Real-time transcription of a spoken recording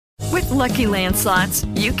Lucky Land Slots,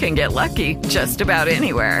 you can get lucky just about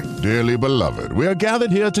anywhere. Dearly beloved, we are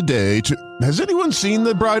gathered here today to... Has anyone seen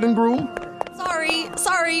the bride and groom?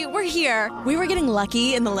 Sorry, we're here. We were getting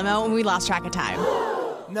lucky in the limo and we lost track of time.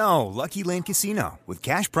 No, Lucky Land Casino, with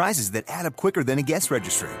cash prizes that add up quicker than a guest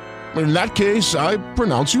registry. In that case, I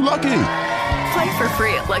pronounce you lucky. Play for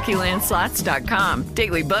free at LuckyLandSlots.com.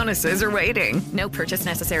 Daily bonuses are waiting. No purchase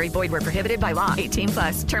necessary. Void where prohibited by law.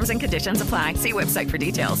 18+. Terms and conditions apply. See website for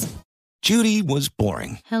details. Judy was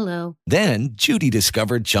boring. Hello. Then Judy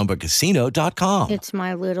discovered ChumbaCasino.com. It's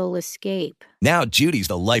my little escape. Now Judy's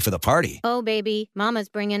the life of the party. Oh, baby, mama's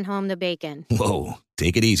bringing home the bacon. Whoa,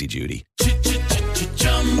 take it easy, Judy.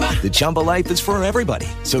 The Chumba life is for everybody.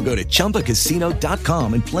 So go to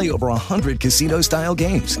ChumbaCasino.com and play over 100 casino-style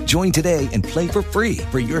games. Join today and play for free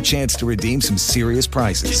for your chance to redeem some serious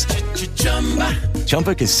prizes.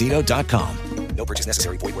 ChumbaCasino.com. No purchase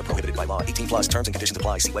necessary. Void where prohibited by law. 18+. Terms and conditions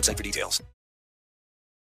apply. See website for details.